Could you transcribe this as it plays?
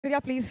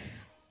Aishwarya,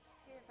 please.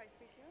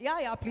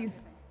 Yeah,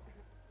 please.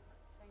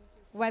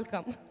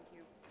 Welcome.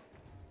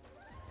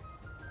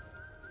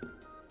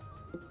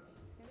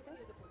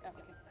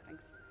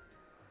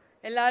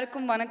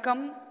 Ellarkum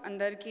vanakkam,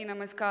 andarki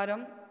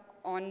namaskaram.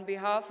 On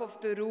behalf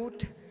of the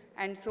Root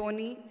and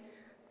Sony,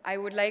 I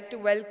would like to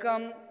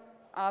welcome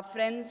our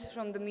friends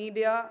from the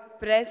media,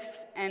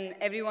 press, and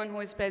everyone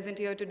who is present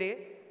here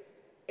today.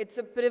 It's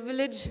a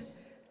privilege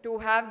to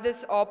have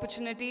this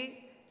opportunity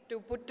to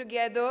put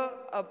together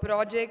a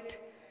project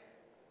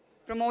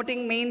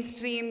promoting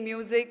mainstream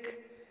music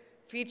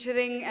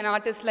featuring an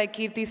artist like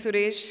Keerthy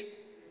Suresh.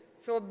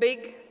 So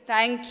big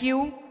thank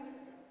you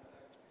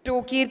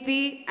to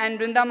Keerthy and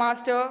Brinda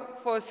Master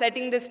for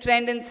setting this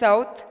trend in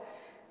South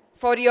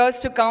for years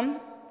to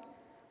come.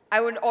 I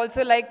would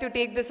also like to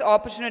take this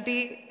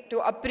opportunity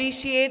to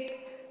appreciate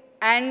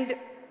and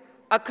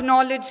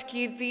acknowledge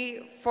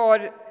Keerthy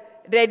for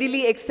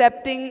readily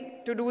accepting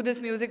to do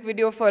this music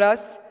video for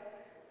us.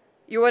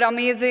 You were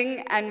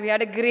amazing and we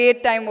had a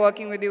great time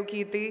working with you,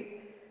 Keerthy.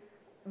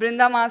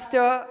 Brinda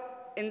Master,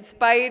 in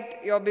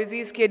spite your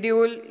busy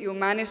schedule, you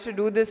managed to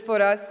do this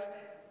for us.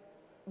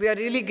 We are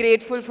really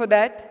grateful for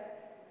that.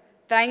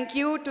 Thank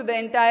you to the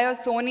entire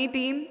Sony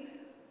team,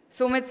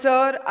 Sumit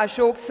sir,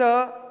 Ashok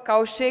sir,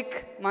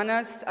 Kaushik,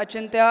 Manas,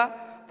 Achintya,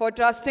 for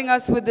trusting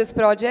us with this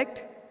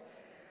project.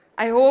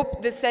 I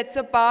hope this sets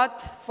a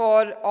path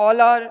for all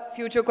our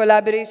future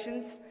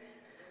collaborations.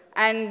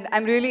 And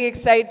I'm really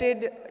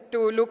excited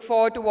to look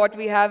forward to what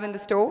we have in the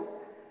store.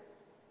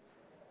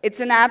 It's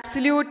an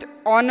absolute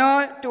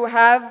honor to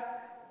have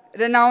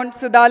renowned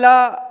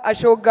Sudala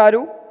Ashok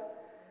Garu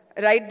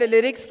write the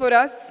lyrics for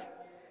us.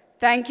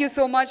 Thank you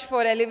so much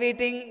for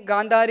elevating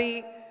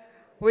Gandhari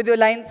with your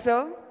lines,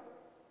 sir.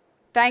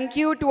 Thank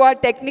you to our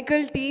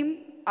technical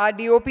team, our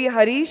DOP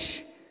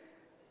Harish,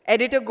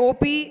 editor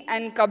Gopi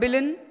and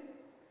Kabilan,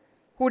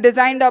 who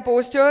designed our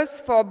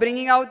posters for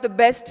bringing out the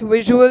best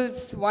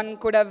visuals one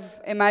could have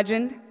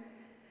imagined.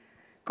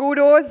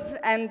 Kudos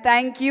and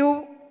thank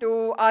you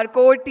to our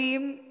core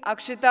team,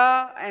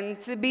 Akshita and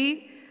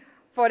Sibi,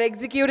 for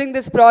executing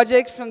this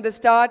project from the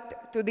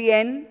start to the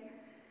end.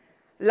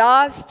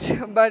 Last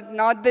but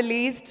not the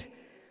least,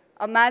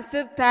 a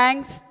massive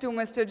thanks to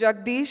Mr.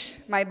 Jagdish,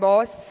 my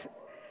boss,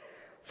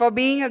 for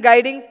being a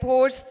guiding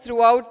force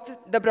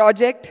throughout the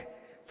project,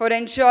 for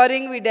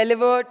ensuring we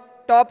deliver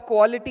top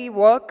quality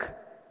work.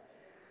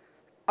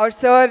 Or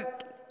sir,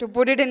 to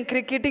put it in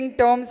cricketing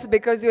terms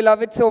because you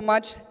love it so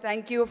much,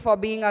 thank you for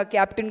being our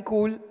Captain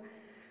Cool.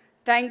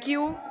 Thank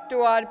you to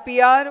our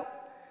PR,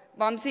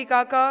 Vamsi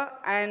Kaka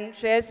and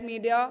Shreyas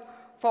Media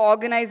for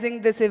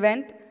organizing this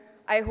event.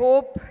 I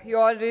hope you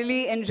all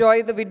really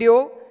enjoy the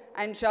video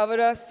and shower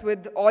us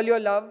with all your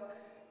love.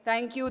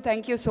 Thank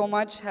you so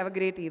much. Have a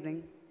great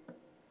evening.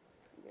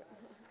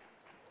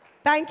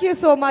 Thank you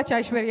so much,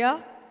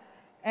 Aishwarya.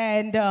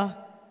 And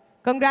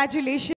congratulations.